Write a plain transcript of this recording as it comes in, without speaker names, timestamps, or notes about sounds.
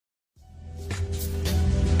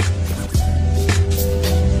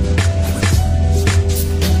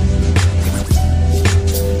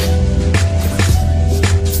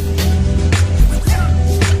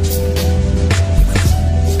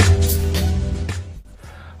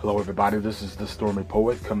Hello everybody, this is the Stormy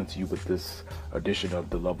Poet coming to you with this edition of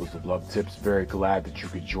the Levels of Love Tips. Very glad that you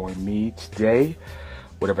could join me today,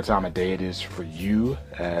 whatever time of day it is for you.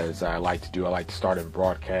 As I like to do, I like to start a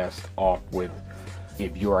broadcast off with,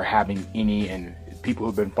 if you are having any, and people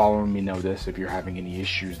who've been following me know this, if you're having any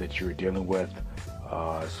issues that you're dealing with,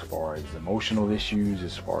 as far as emotional issues,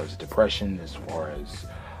 as far as depression, as far as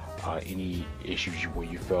any issues where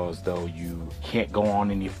you feel as though you can't go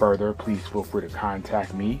on any further, please feel free to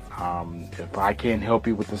contact me. If I can't help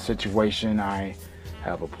you with the situation, I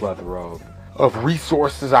have a plethora of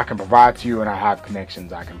resources I can provide to you, and I have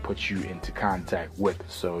connections I can put you into contact with,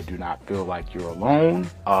 so do not feel like you're alone.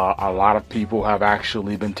 A lot of people have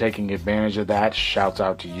actually been taking advantage of that. Shouts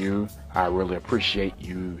out to you. I really appreciate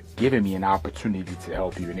you giving me an opportunity to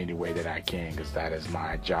help you in any way that I can, because that is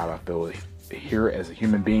my job, I feel, here as a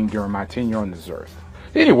human being during my tenure on this earth.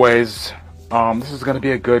 Anyways, this is going to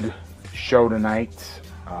be a good show tonight.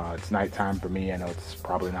 It's nighttime for me. I know it's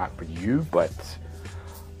probably not for you, but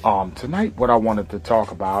tonight what I wanted to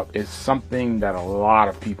talk about is something that a lot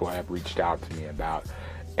of people have reached out to me about,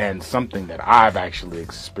 and something that I've actually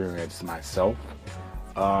experienced myself.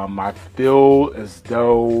 I feel as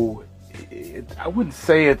though I wouldn't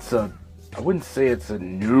say it's a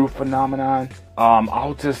new phenomenon.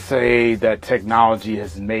 I'll just say that technology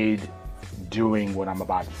has made doing what I'm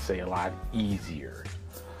about to say a lot easier.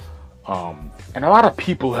 And a lot of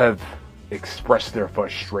people have expressed their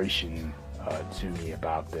frustration to me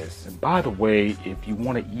about this. And by the way, if you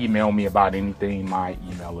want to email me about anything, my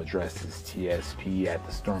email address is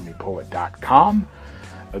tsp@thestormypoet.com.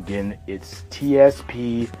 Again, it's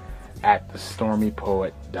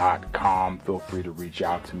tsp@thestormypoet.com. Feel free to reach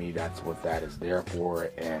out to me. That's what that is there for.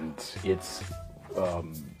 And it's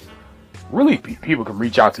really, people can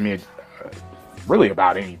reach out to me really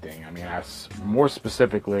about anything. I mean, more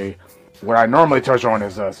specifically, what I normally touch on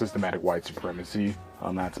is systematic white supremacy.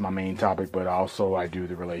 That's my main topic, but also I do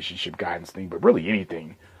the relationship guidance thing, but really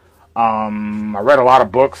anything. I read a lot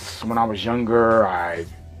of books when I was younger. I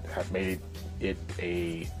have made it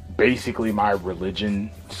basically my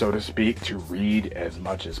religion, so to speak, to read as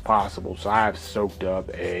much as possible. So I have soaked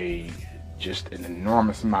up just an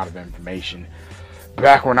enormous amount of information.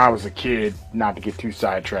 Back when I was a kid, not to get too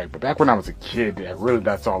sidetracked, but back when I was a kid,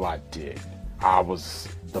 that's all I did. I was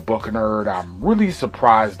the book nerd. I'm really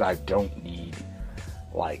surprised I don't need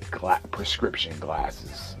prescription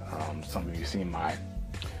glasses. Some of you seen my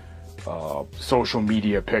social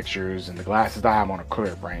media pictures, and the glasses I have on are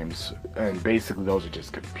clear frames, and basically those are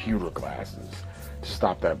just computer glasses to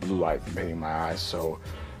stop that blue light from hitting my eyes. So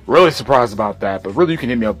really surprised about that, but really you can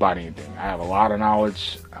hit me up about anything. I have a lot of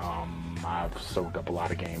knowledge. I've soaked up a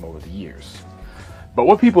lot of game over the years. But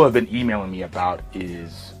what people have been emailing me about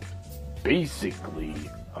is basically,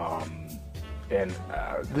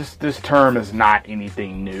 this term is not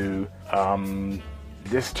anything new.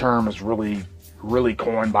 This term is really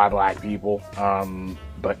coined by black people,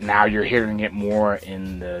 but now you're hearing it more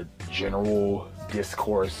in the general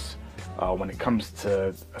discourse when it comes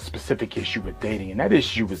to a specific issue with dating, and that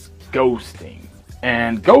issue is ghosting.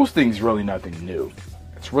 And ghosting is really nothing new.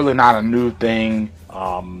 It's really not a new thing.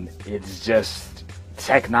 It's just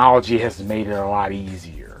technology has made it a lot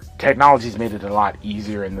easier. Technology's made it a lot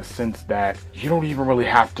easier in the sense that you don't even really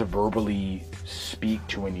have to verbally speak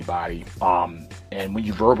to anybody. And when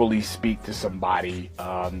you verbally speak to somebody,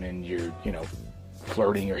 and you're,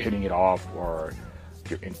 flirting or hitting it off, or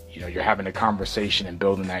you're having a conversation and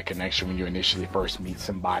building that connection when you initially first meet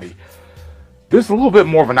somebody, there's a little bit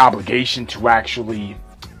more of an obligation to actually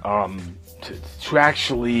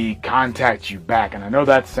contact you back. And I know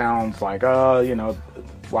that sounds like, why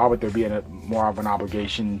would there be more of an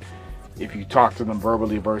obligation if you talk to them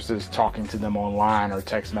verbally versus talking to them online or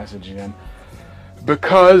text messaging them?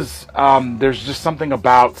 Because there's just something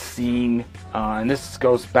about seeing, and this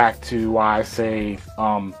goes back to why I say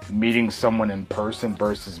meeting someone in person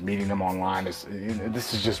versus meeting them online.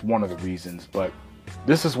 This is just one of the reasons, but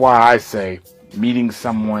this is why I say meeting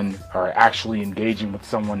someone or actually engaging with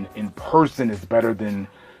someone in person is better than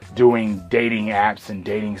doing dating apps and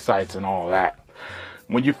dating sites and all that.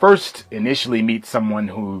 When you first initially meet someone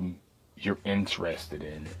who you're interested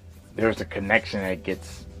in, there's a connection that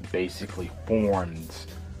gets basically formed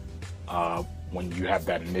when you have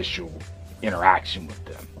that initial interaction with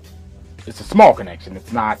them. It's a small connection.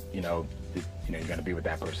 It's not, you're going to be with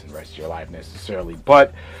that person the rest of your life necessarily,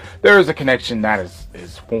 but there is a connection that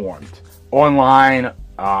is formed. Online,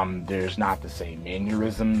 there's not the same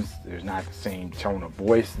mannerisms, there's not the same tone of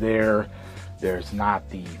voice there, there's not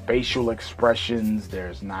the facial expressions,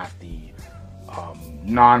 there's not the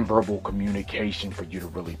nonverbal communication for you to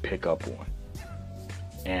really pick up on.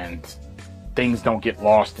 and things don't get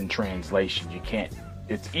lost in translation. You can't.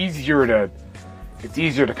 It's easier to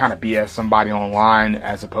kind of BS somebody online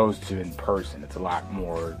as opposed to in person. It's a lot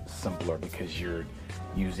more simpler because you're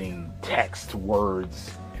using text,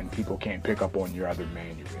 words, and people can't pick up on your other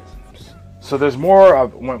mannerisms. So there's more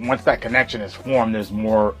of, once that connection is formed, there's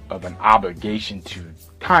more of an obligation to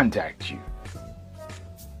contact you.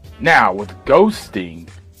 Now, with ghosting,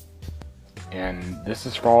 and this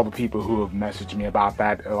is for all the people who have messaged me about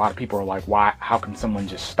that. A lot of people are like, how can someone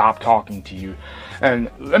just stop talking to you?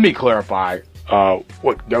 And let me clarify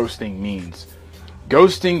what ghosting means.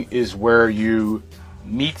 Ghosting is where you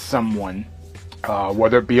meet someone,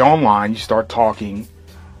 whether it be online, you start talking,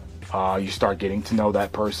 you start getting to know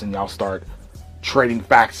that person, y'all start trading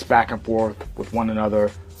facts back and forth with one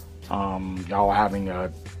another, y'all are having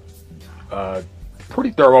a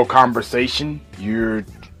pretty thorough conversation, you're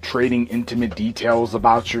trading intimate details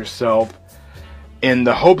about yourself in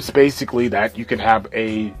the hopes basically that you can have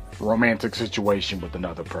a romantic situation with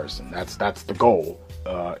another person. That's the goal,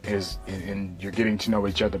 and you're getting to know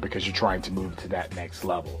each other because you're trying to move to that next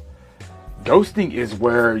level. Ghosting is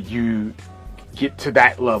where you get to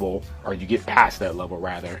that level, or you get past that level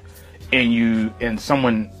rather, and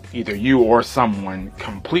someone, either you or someone,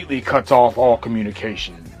 completely cuts off all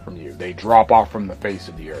communication from you. They drop off from the face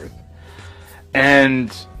of the earth.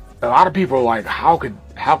 And a lot of people are like, how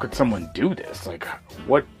could someone do this? Like,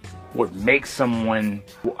 what makes someone,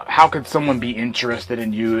 how could someone be interested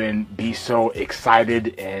in you and be so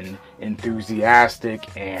excited and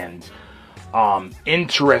enthusiastic and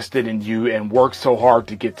interested in you and work so hard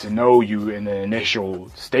to get to know you in the initial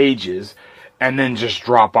stages and then just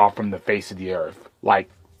drop off from the face of the earth like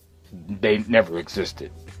they never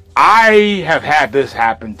existed? I have had this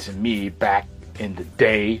happen to me back in the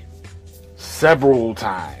day several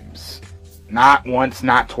times. Not once,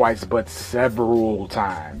 not twice, but several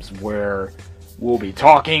times, where we'll be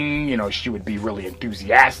talking, she would be really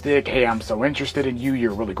enthusiastic. Hey, I'm so interested in you.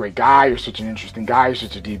 You're a really great guy. You're such an interesting guy. You're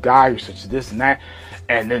such a deep guy. You're such this and that.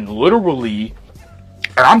 And then literally,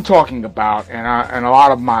 and I'm talking about, and a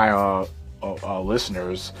lot of my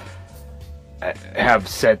listeners have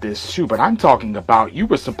said this too, but I'm talking about, you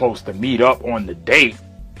were supposed to meet up on the date,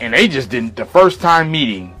 and they just didn't. The first time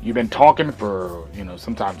meeting, you've been talking for,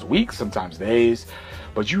 sometimes weeks, sometimes days,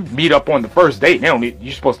 but you meet up on the first date, and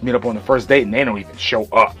you're supposed to meet up on the first date, and they don't even show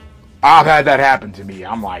up. I've had that happen to me.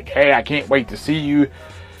 I'm like, hey, I can't wait to see you,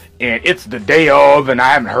 and it's the day of, and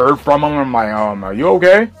I haven't heard from them. I'm like, are you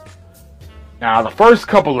okay? Now, the first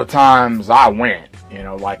couple of times I went,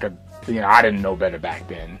 I didn't know better back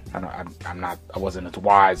then. I wasn't as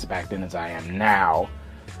wise back then as I am now.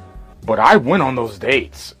 But I went on those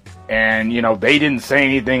dates, and they didn't say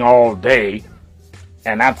anything all day,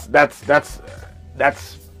 and that's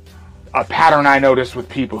a pattern I notice with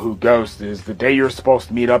people who ghost. Is the day you're supposed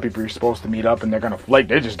to meet up, if you're supposed to meet up, and they're gonna flake,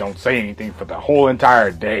 they just don't say anything for the whole entire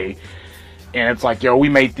day, and it's like, we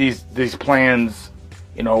made these plans,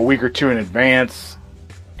 a week or two in advance,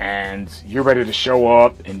 and you're ready to show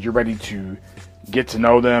up, and you're ready to get to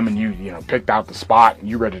know them, and you picked out the spot, and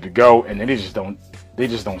you're ready to go, and then they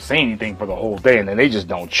just don't say anything for the whole day, and then they just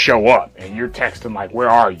don't show up, and you're texting like, where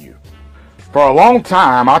are you? For a long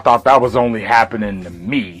time, I thought that was only happening to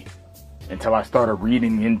me, until I started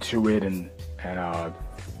reading into it and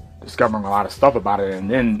discovering a lot of stuff about it. And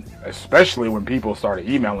then, especially when people started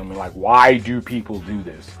emailing me like, why do people do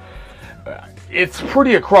this? It's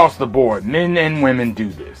pretty across the board. Men and women do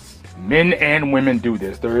this. Men and women do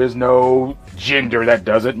this. There is no gender that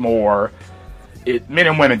does it more. Men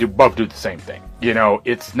and women both do the same thing.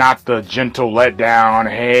 It's not the gentle letdown.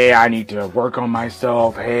 Hey, I need to work on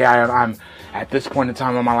myself. Hey, I'm at this point in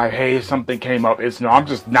time in my life. Hey, something came up. No, I'm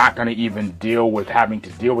just not going to even deal with having to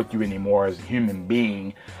deal with you anymore as a human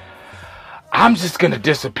being. I'm just going to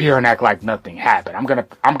disappear and act like nothing happened. I'm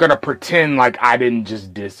going to pretend like I didn't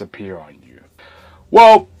just disappear on you.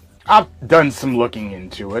 Well, I've done some looking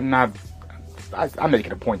into it, and I'm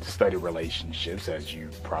making a point to study relationships, as you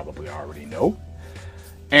probably already know.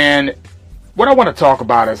 And what I want to talk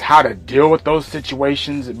about is how to deal with those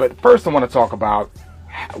situations. But first, I want to talk about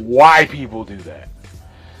why people do that.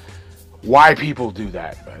 Why people do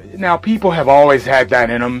that. Now, people have always had that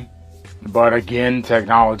in them. But again,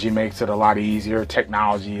 technology makes it a lot easier.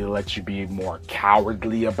 Technology lets you be more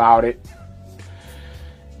cowardly about it.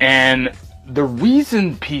 And the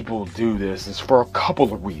reason people do this is for a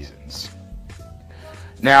couple of reasons.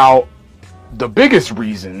 Now, the biggest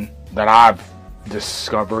reason that I've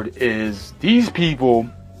discovered is these people,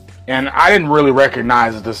 and I didn't really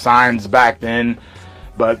recognize the signs back then,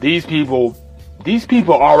 but these people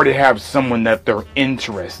already have someone that they're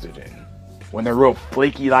interested in. when they're real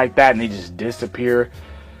flaky like that and they just disappear,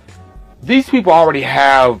 these people already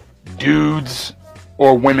have dudes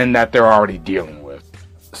or women that they're already dealing with.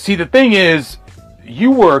 See, the thing is,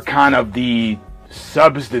 you were kind of the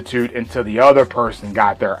substitute until the other person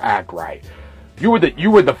got their act right. You were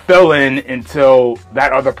the fill-in until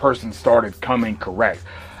that other person started coming correct.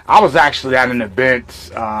 I was actually at an event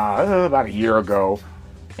about a year ago,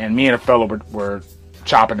 and me and a fellow were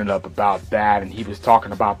chopping it up about that, and he was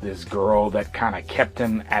talking about this girl that kind of kept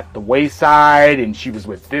him at the wayside, and she was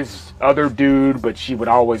with this other dude, but she would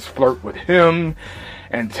always flirt with him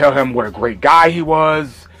and tell him what a great guy he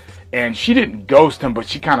was. And she didn't ghost him, but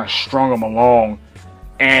she kind of strung him along.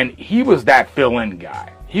 And he was that fill-in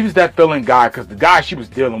guy. He was that fill-in guy because the guy she was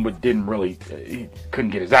dealing with he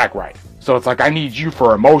couldn't get his act right. So it's like, I need you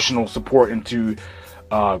for emotional support and to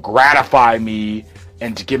gratify me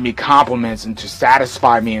and to give me compliments and to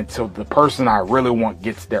satisfy me until the person I really want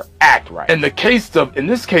gets their act right. In this case of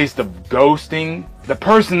ghosting, the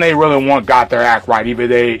person they really want got their act right.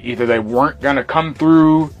 Either they weren't gonna come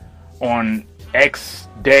through on X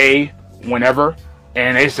day, whenever,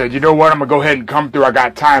 and they said, you know what, I'm gonna go ahead and come through, I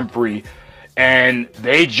got time free, and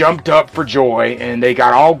they jumped up for joy and they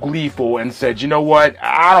got all gleeful and said, you know what,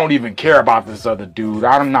 I don't even care about this other dude,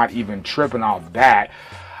 I'm not even tripping off that.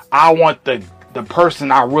 I want the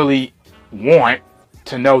person I really want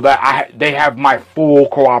to know that they have my full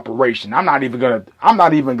cooperation. I'm not even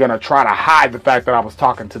gonna try to hide the fact that I was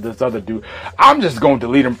talking to this other dude. I'm just going to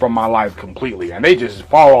delete him from my life completely, and they just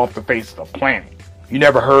fall off the face of the planet. You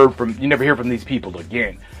never hear from these people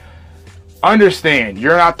again. Understand,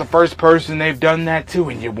 you're not the first person they've done that to,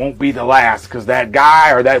 and you won't be the last, because that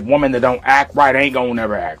guy or that woman that don't act right ain't gonna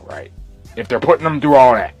never act right if they're putting them through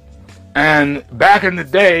all that. And back in the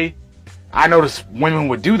day, I noticed women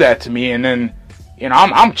would do that to me, and then, you know,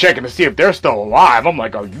 I'm checking to see if they're still alive. I'm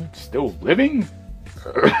like, are you still living?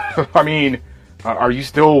 I mean, are you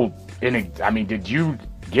still did you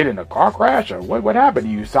get in a car crash or what happened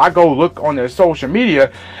to you? So I go look on their social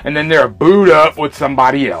media, and then they're booed up with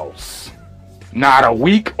somebody else. Not a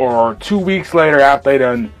week or 2 weeks later after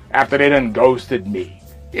they done ghosted me.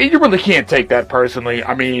 You really can't take that personally.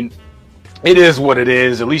 I mean, it is what it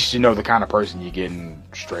is. At least you know the kind of person you're getting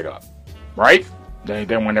straight up, right? They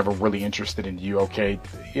weren't ever really interested in you. Okay,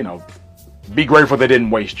 you know, be grateful they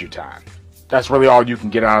didn't waste your time. That's really all you can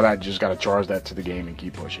get out of that. You just got to charge that to the game and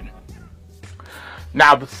keep pushing.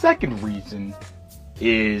 Now, the second reason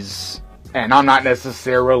is, and I'm not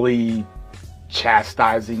necessarily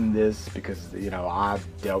chastising this because, you know, I've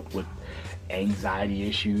dealt with anxiety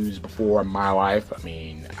issues before in my life. I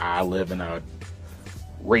mean, I live in a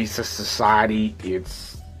racist society.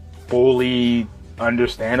 It's fully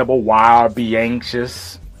understandable why I'd be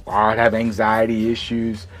anxious, why I'd have anxiety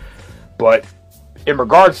issues. But in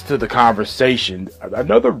regards to the conversation,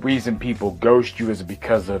 another reason people ghost you is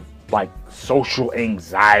because of like social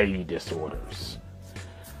anxiety disorders.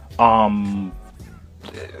 You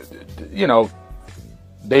know,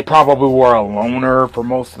 they probably were a loner for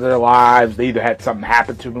most of their lives. They either had something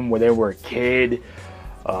happen to them when they were a kid.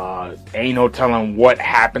 Ain't no telling what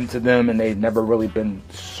happened to them, and they've never really been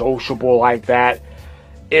sociable like that.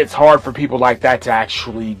 It's hard for people like that to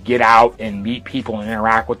actually get out and meet people and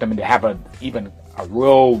interact with them and to have even a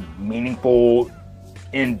real meaningful,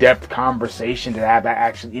 in-depth conversation, to have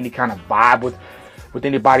actually any kind of vibe with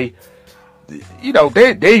anybody. You know,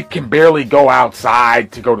 they can barely go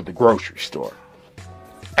outside to go to the grocery store.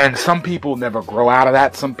 And some people never grow out of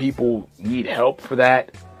that. Some people need help for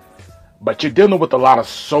that. But you're dealing with a lot of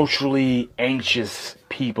socially anxious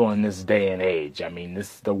people in this day and age. I mean,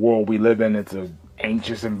 this is the world we live in. It's an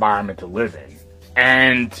anxious environment to live in.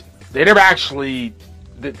 And they never actually...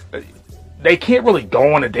 They can't really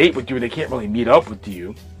go on a date with you. They can't really meet up with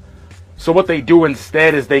you. So what they do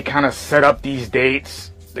instead is they kind of set up these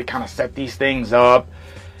dates. They kind of set these things up.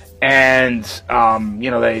 And, you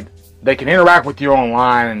know, they can interact with you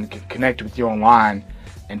online and can connect with you online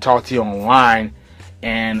and talk to you online.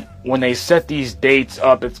 And when they set these dates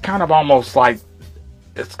up, it's kind of almost like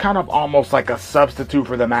a substitute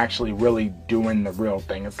for them actually really doing the real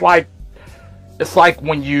thing. It's like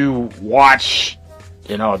when you watch,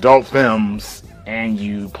 you know, adult films and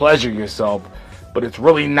you pleasure yourself, but it's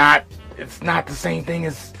really not. It's not the same thing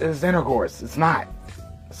as intercourse. It's not.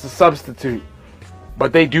 It's a substitute.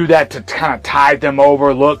 But they do that to kind of tide them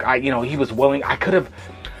over. Look, he was willing. I could have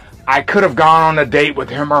gone on a date with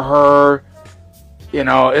him or her. You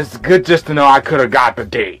know, it's good just to know I could have got the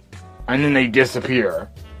date. And then they disappear.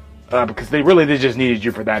 Because they just needed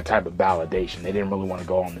you for that type of validation. They didn't really want to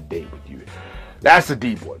go on the date with you. That's a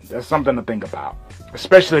deep one. That's something to think about.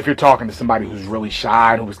 Especially if you're talking to somebody who's really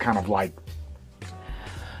shy and who's kind of like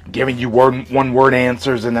giving you one word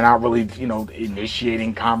answers and they're not really,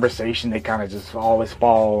 initiating conversation. They kind of just always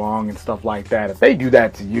follow along and stuff like that. If they do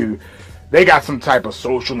that to you, they got some type of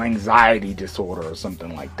social anxiety disorder or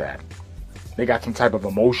something like that. They got some type of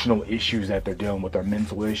emotional issues that they're dealing with, or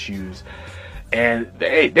mental issues. And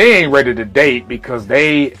they ain't ready to date because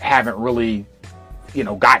they haven't really,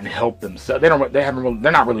 gotten help themselves. They're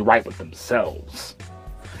not really right with themselves.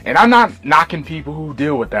 And I'm not knocking people who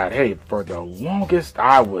deal with that. Hey, for the longest,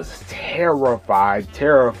 I was terrified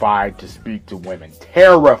to speak to women.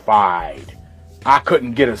 Terrified. I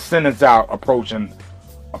couldn't get a sentence out approaching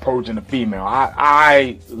a female.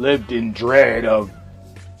 I lived in dread of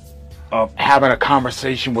having a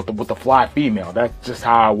conversation with the fly female. That's just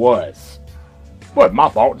how I was. What, my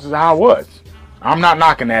fault? This is how I was. I'm not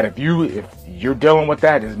knocking that. If you're dealing with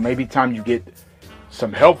that, it's maybe time you get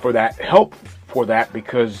some help for that.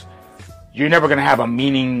 Because you're never going to have a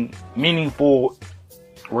meaningful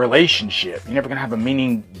relationship. You're never going to have a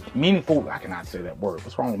meaningful, I cannot say that word.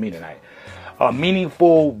 What's wrong with me tonight? A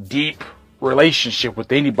meaningful, deep relationship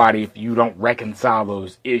with anybody if you don't reconcile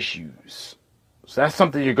those issues. So that's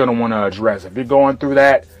something you're going to want to address. If you're going through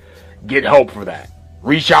that, get help for that.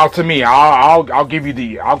 Reach out to me. I'll give you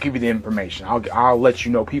the information. I'll let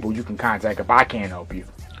you know people you can contact if I can't help you.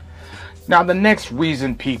 Now, the next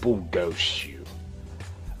reason people ghost you,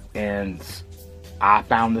 and I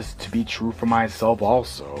found this to be true for myself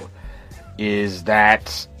also, is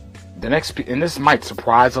that and this might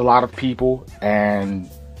surprise a lot of people, and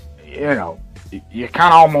you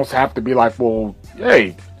kind of almost have to be like, well,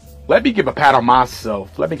 hey, let me give a pat on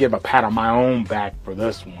myself. Let me give a pat on my own back for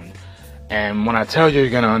this one. And when I tell you, you're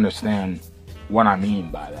going to understand what I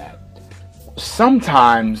mean by that.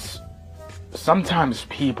 Sometimes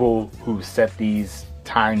people who set these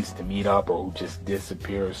times to meet up or who just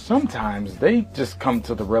disappear, sometimes they just come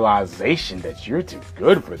to the realization that you're too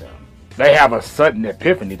good for them. They have a sudden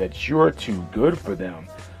epiphany that you're too good for them.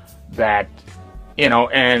 That, and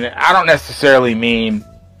I don't necessarily mean,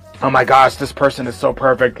 oh my gosh, this person is so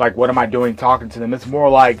perfect, like what am I doing talking to them? It's more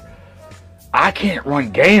like, I can't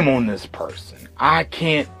run game on this person. I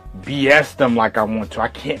can't BS them like I want to. I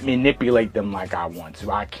can't manipulate them like I want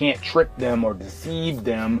to. I can't trick them or deceive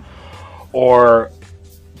them or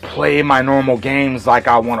play my normal games like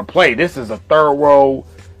I want to play. This is a thorough,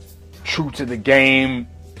 true to the game,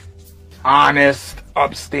 honest,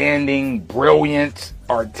 upstanding, brilliant,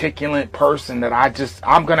 articulate person that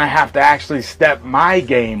I'm going to have to actually step my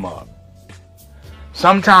game up.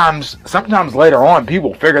 Sometimes later on,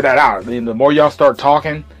 people figure that out. The more y'all start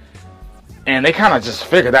talking, and they kind of just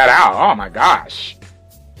figure that out. Oh my gosh,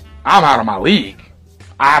 I'm out of my league.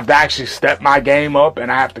 I have to actually step my game up, and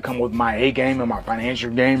I have to come with my A game and my financial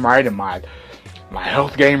game right, and my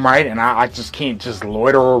health game right, and I just can't just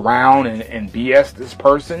loiter around and BS this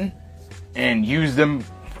person and use them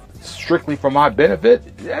strictly for my benefit.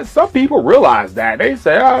 Yeah, some people realize that. They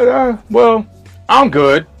say, well, I'm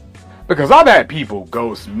good. Because I've had people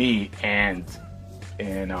ghost me, and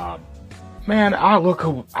man, I look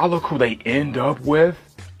who they end up with,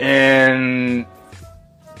 and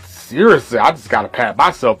seriously, I just gotta pat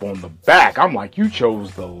myself on the back. I'm like, you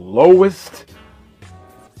chose the lowest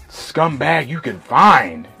scumbag you can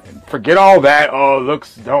find. And forget all that. Oh,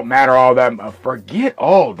 looks don't matter. All that. Forget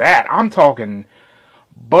all that. I'm talking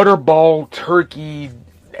butterball turkey,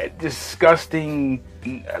 disgusting,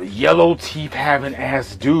 yellow teeth having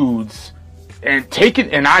ass dudes, and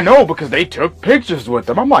I know because they took pictures with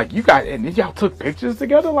them. I'm like, y'all took pictures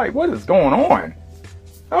together? Like, what is going on?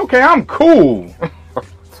 Okay, I'm cool.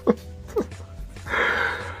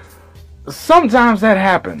 Sometimes that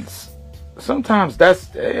happens. Sometimes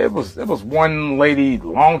it was one lady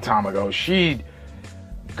long time ago. She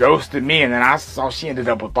ghosted me, and then I saw she ended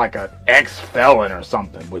up with like an ex-felon or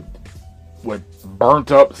something with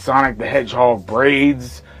burnt up Sonic the Hedgehog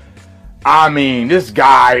braids. I mean, this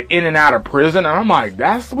guy in and out of prison, and I'm like,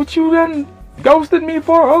 that's what you done ghosted me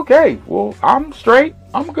for? Okay, well, I'm straight.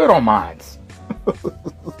 I'm good on mines.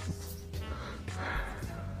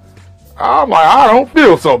 I'm like, I don't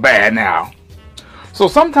feel so bad now. So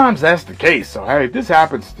sometimes that's the case. So hey, if this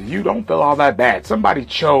happens to you, don't feel all that bad. Somebody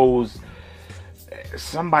chose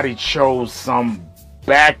some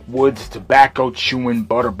backwoods tobacco chewing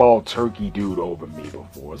butterball turkey dude over me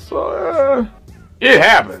before. So it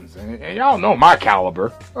happens, and y'all know my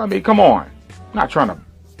caliber. I mean, come on. I'm not trying to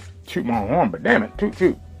toot my horn, but damn it, toot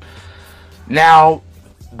toot. Now,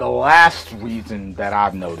 the last reason that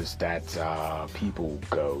I've noticed that people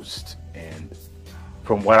ghost, and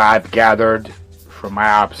from what I've gathered from my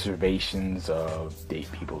observations of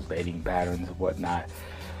people's dating patterns and whatnot,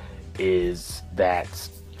 is that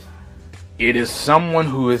It is someone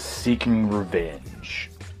who is seeking revenge.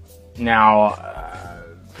 Now,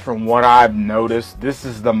 from what I've noticed, this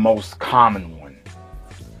is the most common one.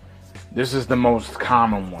 This is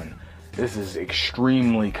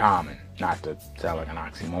extremely common. Not to sound like an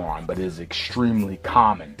oxymoron, but it is extremely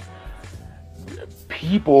common.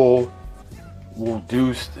 People will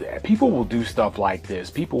do stuff like this.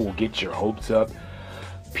 People will get your hopes up.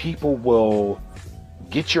 People will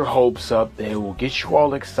get your hopes up. They will get you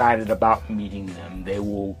all excited about meeting them. They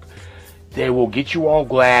will get you all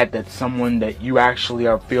glad that someone that you actually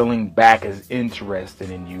are feeling back is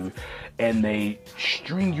interested in you, and they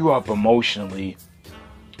string you up emotionally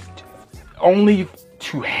only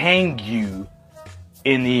to hang you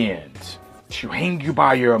in the end, to hang you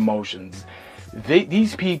by your emotions.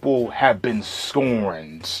 These people have been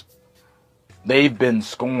scorned. They've been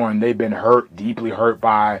scorned. They've been hurt, deeply hurt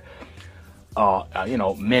by,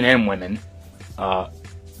 men and women.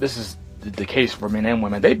 This is the case for men and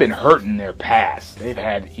women. They've been hurt in their past. They've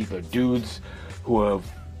had either dudes who have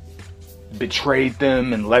betrayed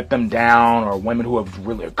them and let them down, or women who have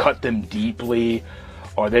really cut them deeply,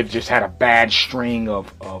 or they've just had a bad string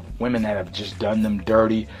of women that have just done them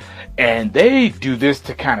dirty. And they do this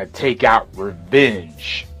to kind of take out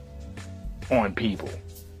revenge on people.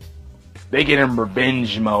 They get in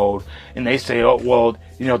revenge mode and they say, oh, well,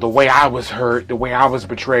 the way I was hurt, the way I was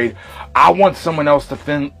betrayed, I want someone else to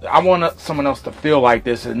feel like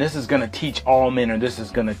this, and this is going to teach all men, or this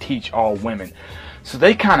is going to teach all women. So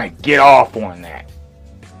they kind of get off on that.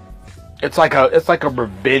 It's like a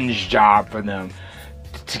revenge job for them,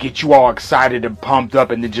 to get you all excited and pumped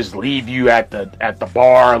up, and then just leave you at the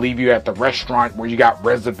bar, leave you at the restaurant where you got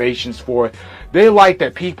reservations for. They like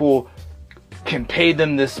that people can pay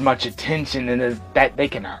them this much attention, and that they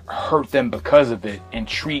can hurt them because of it, and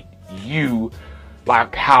treat you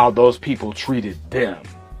like how those people treated them.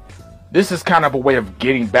 This is kind of a way of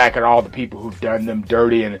getting back at all the people who've done them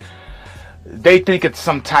dirty, and they think it's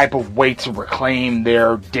some type of way to reclaim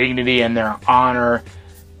their dignity and their honor.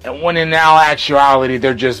 And when in all actuality,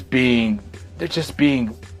 they're just being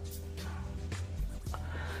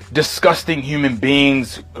disgusting human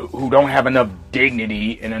beings who don't have enough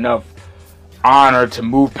dignity and enough honor to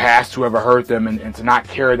move past whoever hurt them, and to not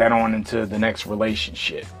carry that on into the next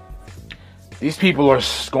relationship. These people are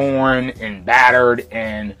scorned and battered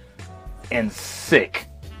and sick,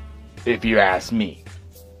 if you ask me.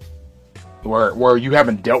 Where you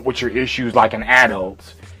haven't dealt with your issues like an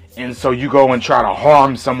adult, and so you go and try to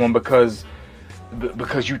harm someone because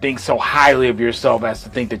you think so highly of yourself as to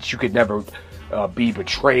think that you could never be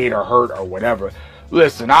betrayed or hurt or whatever.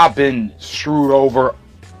 Listen, I've been screwed over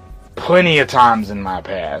plenty of times in my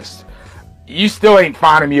past. You still ain't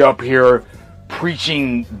finding me up here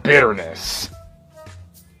preaching bitterness,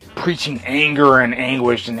 preaching anger and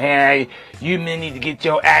anguish, and hey, you men need to get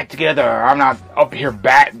your act together. I'm not up here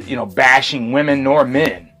bashing women nor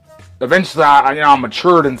men. Eventually, I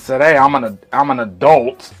matured and said, hey, I'm an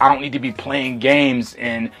adult. I don't need to be playing games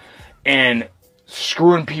and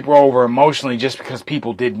screwing people over emotionally just because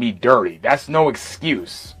people did me dirty. That's no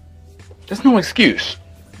excuse. That's no excuse.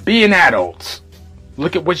 Be an adult.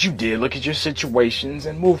 Look at what you did. Look at your situations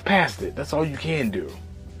and move past it. That's all you can do.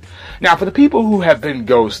 Now, for the people who have been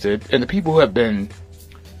ghosted, and the people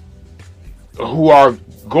who are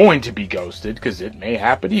going to be ghosted, because it may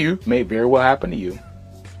happen to you, may very well happen to you,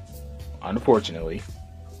 unfortunately,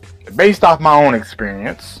 based off my own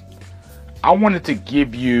experience, I wanted to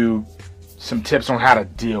give you some tips on how to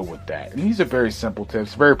deal with that. And these are very simple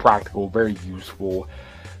tips, very practical, very useful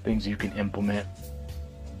things you can implement.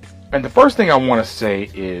 And the first thing I want to say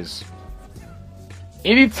is,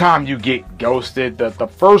 anytime you get ghosted, the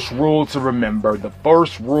first rule to remember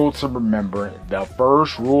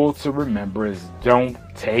is don't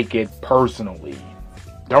take it personally.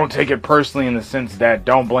 Don't take it personally in the sense that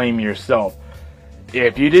don't blame yourself.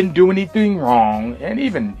 If you didn't do anything wrong, and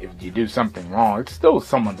even if you do something wrong, it's still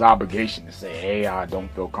someone's obligation to say, hey, I don't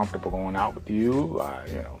feel comfortable going out with you.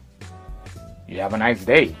 You have a nice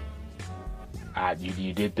day.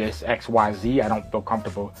 You did this XYZ. I don't feel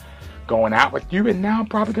comfortable going out with you, and now I'm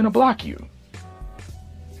probably going to block you.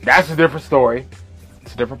 That's a different story.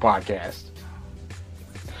 It's a different podcast.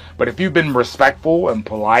 But if you've been respectful and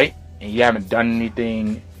polite, and you haven't done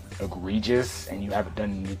anything egregious, and you haven't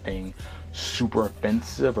done anything super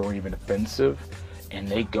offensive or even offensive, and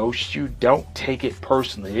they ghost you, don't take it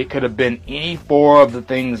personally. It could have been any four of the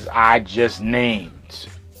things I just named.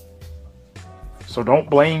 So don't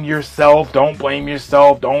blame yourself.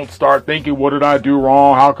 Don't start thinking, what did I do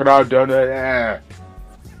wrong? How could I have done that?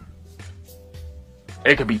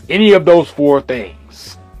 It could be any of those four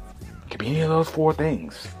things.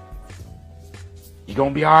 You're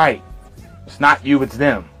going to be all right. It's not you, it's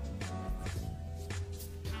them.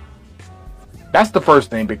 That's the first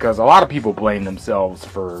thing, because a lot of people blame themselves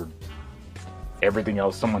for everything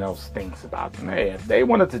else someone else thinks about them. Hey, if they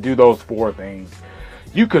wanted to do those 4 things,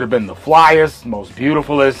 you could have been the flyest, most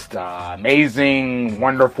beautifulest, amazing,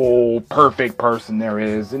 wonderful, perfect person there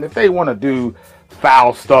is. And if they want to do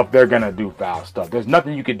foul stuff, they're going to do foul stuff. There's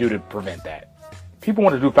nothing you can do to prevent that. If people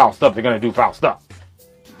want to do foul stuff, they're going to do foul stuff.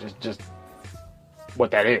 Just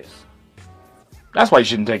what that is. That's why you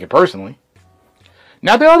shouldn't take it personally.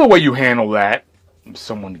 Now, the other way you handle that, if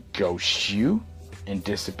someone ghosts you and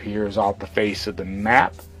disappears off the face of the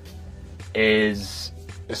map, is,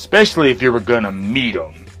 especially if you were going to meet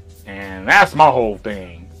them, and that's my whole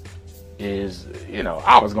thing, is,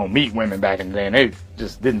 I was going to meet women back in the day, and they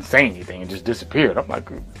just didn't say anything and just disappeared. I'm like,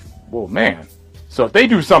 well, man. So if they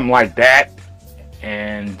do something like that,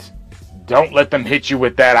 and don't let them hit you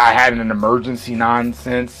with that I had an emergency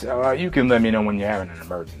nonsense. You can let me know when you're having an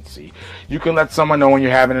emergency. You can let someone know when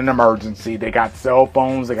you're having an emergency. They got cell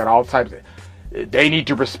phones. They got all types of... They need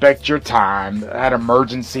to respect your time. I had an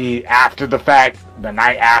emergency after the fact, the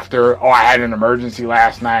night after. Oh, I had an emergency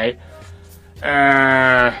last night.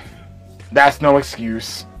 That's no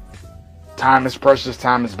excuse. Time is precious.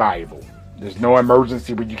 Time is valuable. There's no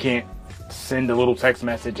emergency where you can't send a little text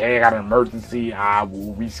message, hey, I got an emergency, I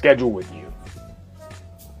will reschedule with you.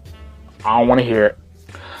 I don't want to hear it.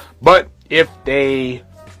 But if they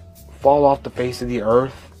fall off the face of the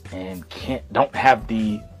earth and don't have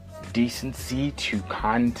the decency to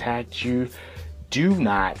contact you, do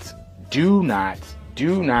not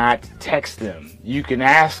text them. You can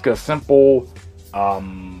ask a simple, are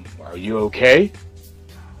you okay?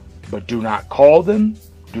 But do not call them.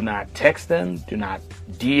 Do not text them. Do not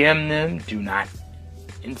DM them. Do not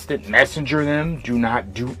instant messenger them. Do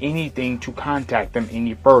not do anything to contact them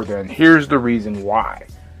any further. And here's the reason why.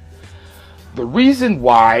 The reason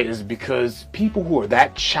why is because people who are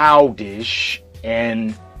that childish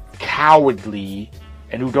and cowardly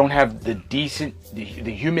and who don't have the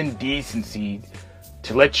human decency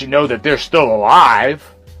to let you know that they're still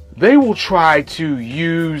alive, they will try to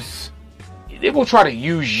use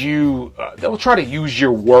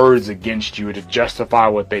your words against you to justify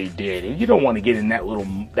what they did. And you don't want to get in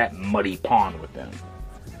that muddy pond with them.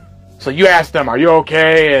 So you ask them, are you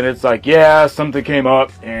okay? And it's like, yeah, something came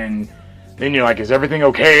up. And then you're like, is everything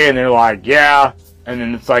okay? And they're like, yeah. And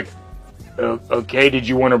then it's like, okay, did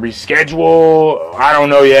you want to reschedule? I don't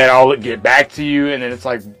know yet. I'll get back to you. And then it's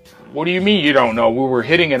like, what do you mean you don't know? We were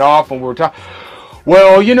hitting it off and we were talking.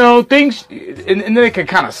 Well, things, and then they can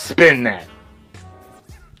kind of spin that.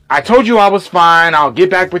 I told you I was fine. I'll get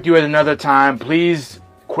back with you at another time. Please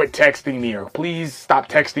quit texting me, or please stop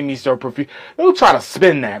texting me so profuse. They'll try to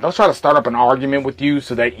spin that. They'll try to start up an argument with you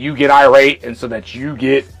so that you get irate and so that you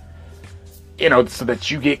get,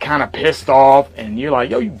 kind of pissed off. And you're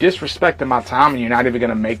like, yo, you disrespecting my time and you're not even going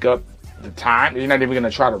to make up the time. You're not even going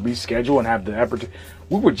to try to reschedule and have the effort.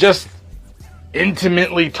 We were just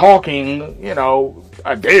intimately talking,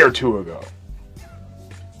 a day or two ago.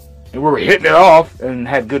 And we were hitting it off and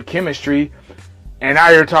had good chemistry. And now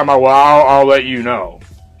you're talking about, well, I'll let you know.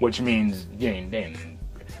 Which means,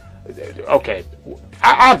 okay,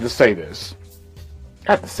 I have to say this.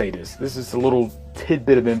 This is a little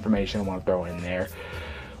tidbit of information I want to throw in there.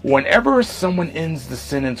 Whenever someone ends the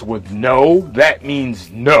sentence with no, that means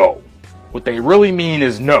no. What they really mean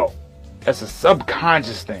is no. That's a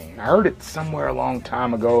subconscious thing. I heard it somewhere a long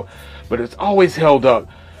time ago, but it's always held up.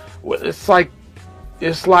 It's like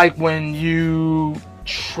when you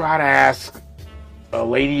try to ask a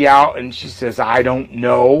lady out and she says, I don't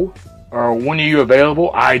know. Or when are you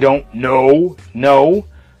available? I don't know. No.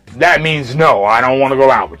 That means no. I don't want to go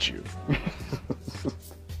out with you.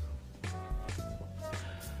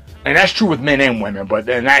 And that's true with men and women. But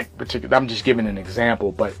in that particular, I'm just giving an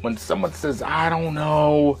example. But when someone says, I don't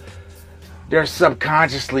know, they're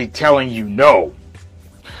subconsciously telling you no.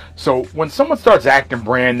 So when someone starts acting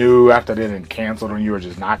brand new after they done canceled on you or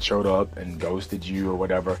just not showed up and ghosted you or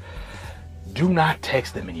whatever, do not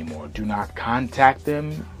text them anymore. Do not contact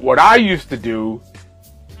them. What I used to do,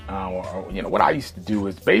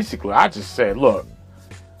 is basically I just said, look,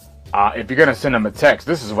 if you're gonna send them a text,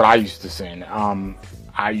 this is what I used to send.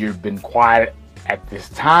 You've been quiet at this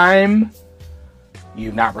time.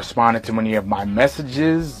 You've not responded to any of my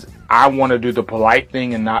messages. I want to do the polite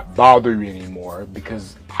thing and not bother you anymore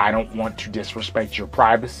because I don't want to disrespect your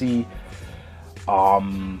privacy.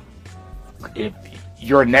 If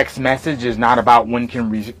your next message is not about when can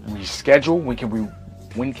we reschedule,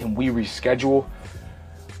 when can we reschedule,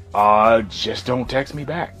 just don't text me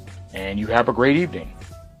back. And you have a great evening.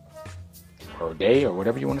 or a day or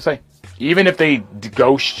whatever you want to say. Even if they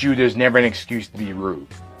ghost you, there's never an excuse to be rude.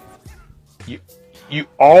 You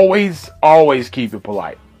always keep it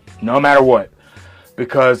polite, no matter what.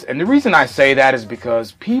 Because, and the reason I say that is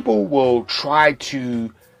because people will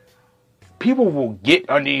get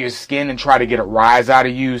under your skin and try to get a rise out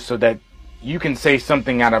of you so that you can say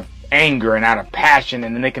something out of anger and out of passion,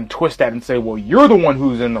 and then they can twist that and say, well, you're the one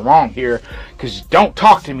who's in the wrong here because don't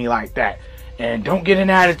talk to me like that, and don't get an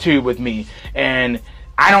attitude with me, and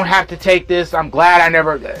I don't have to take this. I'm glad I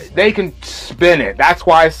never. They can spin it. That's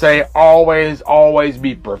why I say always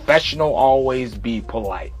be professional, always be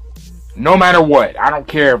polite. No matter what. I don't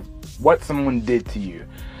care what someone did to you,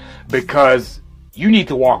 because you need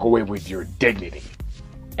to walk away with your dignity.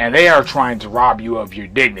 And they are trying to rob you of your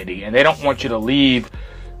dignity, and they don't want you to leave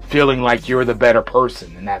feeling like you're the better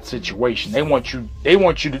person in that situation. They want to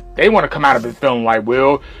come out of it feeling like,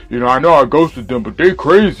 well, I know I ghosted them, but they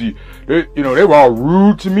crazy. They were all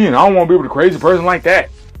rude to me, and I don't want to be with a crazy person like that.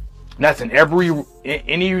 And that's in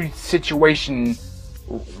any situation,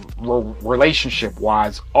 relationship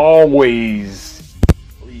wise, always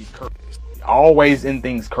end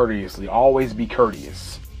things courteously. Always be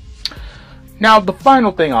courteous. Now, the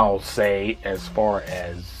final thing I'll say as far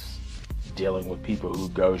as dealing with people who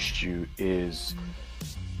ghost you is,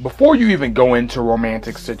 before you even go into a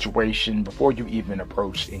romantic situation, before you even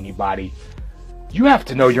approach anybody, you have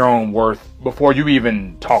to know your own worth before you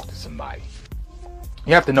even talk to somebody.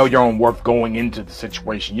 You have to know your own worth going into the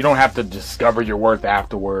situation. You don't have to discover your worth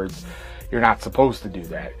afterwards. You're not supposed to do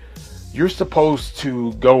that. You're supposed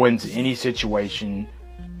to go into any situation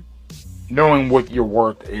knowing what your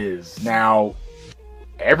worth is. Now,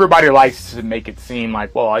 everybody likes to make it seem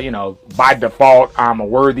like, well, by default, I'm a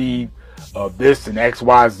worthy of this and X,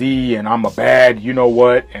 Y, Z, and I'm a bad,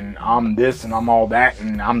 and I'm this and I'm all that,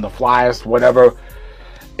 and I'm the flyest, whatever.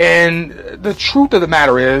 And the truth of the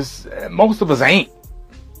matter is, most of us ain't.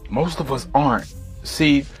 Most of us aren't.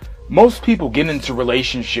 See, most people get into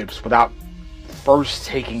relationships without first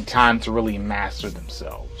taking time to really master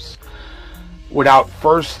themselves. Without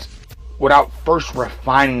first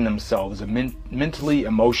refining themselves mentally,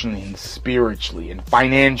 emotionally, and spiritually, and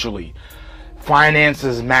financially.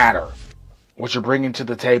 Finances matter. What you're bringing to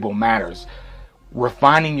the table matters.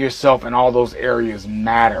 Refining yourself in all those areas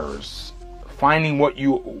matters. Finding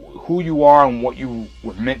who you are and what you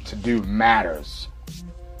were meant to do matters.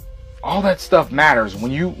 All that stuff matters.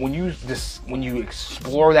 When you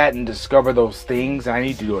explore that and discover those things, and I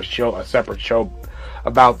need to do a separate show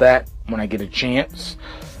about that when I get a chance.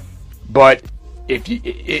 But if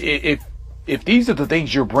these are the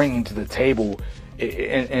things you're bringing to the table,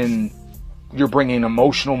 and you're bringing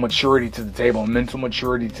emotional maturity to the table, and mental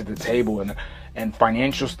maturity to the table, and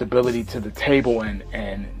financial stability to the table,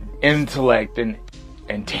 and intellect and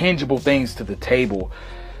tangible things to the table,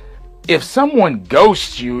 if someone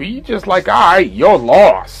ghosts you, you just like, all right, you're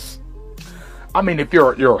lost. I mean, if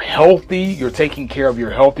you're healthy, you're taking care of your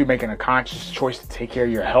health, you're making a conscious choice to take care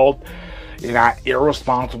of your health. You're not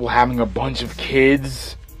irresponsible having a bunch of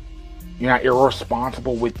kids. You're not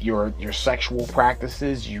irresponsible with your sexual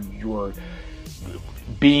practices. You're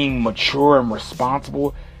being mature and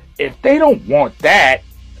responsible. If they don't want that,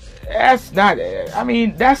 that's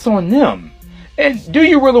on them. And do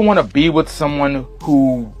you really want to be with someone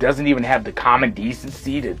who doesn't even have the common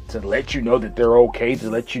decency to let you know that they're okay, to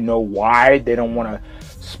let you know why they don't want to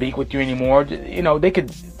speak with you anymore? They could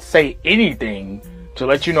say anything to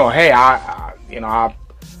let you know, hey, I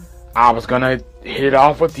was gonna hit it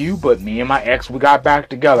off with you, but me and my ex, we got back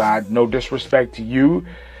together. No disrespect to you,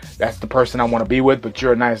 that's the person I want to be with, but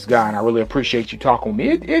you're a nice guy, and I really appreciate you talking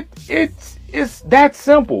with me. It's that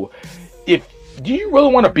simple. Do you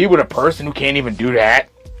really want to be with a person who can't even do that?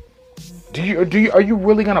 Are you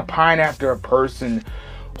really gonna pine after a person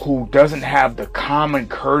who doesn't have the common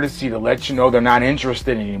courtesy to let you know they're not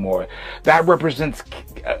interested anymore? That represents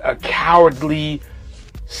a cowardly,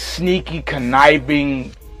 sneaky,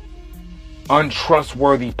 conniving,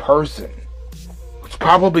 untrustworthy person who's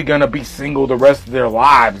probably gonna be single the rest of their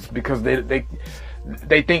lives because they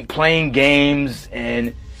think playing games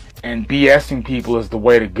and BSing people is the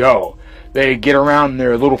way to go. They get around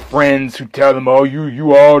their little friends who tell them, oh,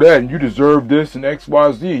 you all that, and you deserve this, and X,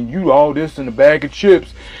 Y, Z, and you all this, and a bag of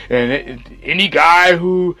chips. And any girl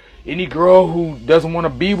who doesn't want to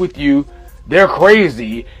be with you, they're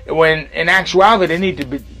crazy. When in actuality,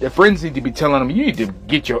 their friends need to be telling them, you need to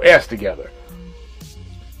get your ass together.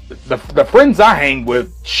 The friends I hang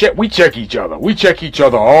with, we check each other. We check each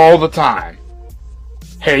other all the time.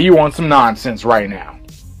 Hey, you want some nonsense right now?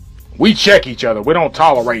 We check each other. We don't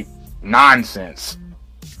tolerate nonsense.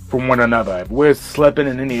 from one another. If we're slipping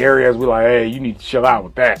in any areas, we're like, hey, you need to chill out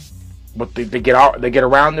with that. But they get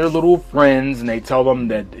around their little friends and they tell them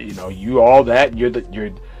that, you know, you all that, you're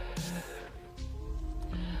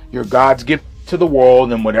God's gift to the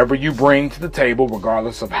world, and whatever you bring to the table,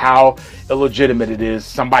 regardless of how illegitimate it is,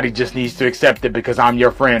 somebody just needs to accept it because I'm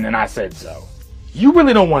your friend and I said so. You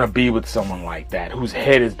really don't want to be with someone like that, whose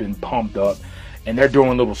head has been pumped up and they're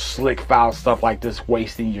doing little slick, foul stuff like this,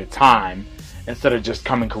 wasting your time instead of just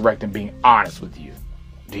coming correct and being honest with you.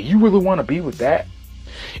 Do you really want to be with that?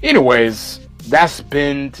 Anyways, that's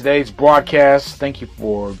been today's broadcast. Thank you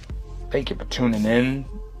for tuning in.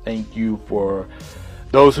 Thank you for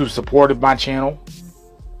those who've supported my channel,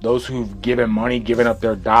 those who've given money, given up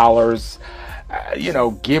their dollars. You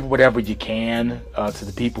know, give whatever you can to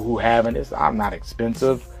the people who haven't. I'm not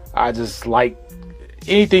expensive. I just like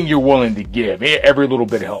anything you're willing to give. Every little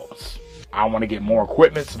bit helps. I want to get more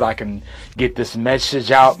equipment so that I can get this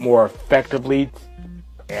message out more effectively.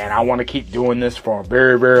 And I want to keep doing this for a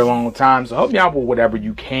very, very long time. So help me out with whatever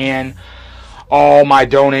you can. All my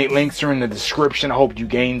donate links are in the description. I hope you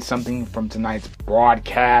gained something from tonight's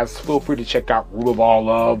broadcast. Feel free to check out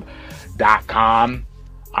rootofalllove.com.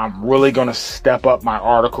 I'm really going to step up my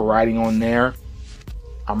article writing on there.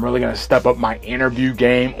 I'm really going to step up my interview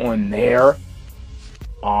game on there.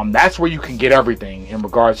 That's where you can get everything in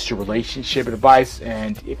regards to relationship advice.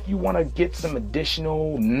 And if you want to get some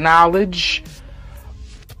additional knowledge,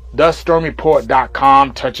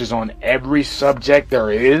 thestormypoet.com touches on every subject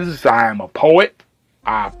there is. I am a poet.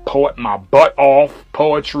 I poet my butt off.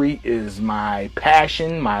 Poetry is my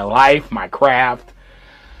passion, my life, my craft.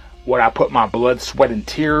 What I put my blood, sweat, and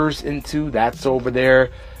tears into, that's over there.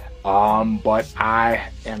 But I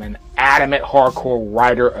am an adamant hardcore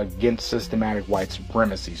writer against systematic white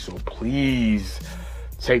supremacy. So please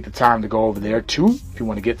take the time to go over there too if you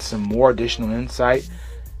want to get some more additional insight.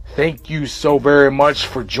 Thank you so very much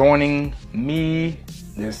for joining me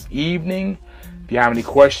this evening. If you have any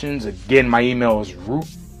questions, again, my email is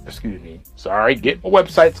getting my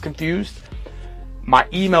website's confused. My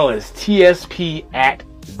email is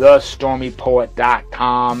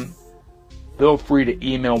tsp@thestormypoet.com. Feel free to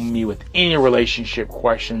email me with any relationship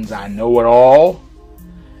questions. I know it all.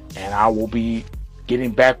 And I will be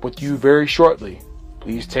getting back with you very shortly.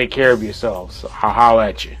 Please take care of yourselves. I'll holler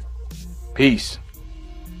at you. Peace.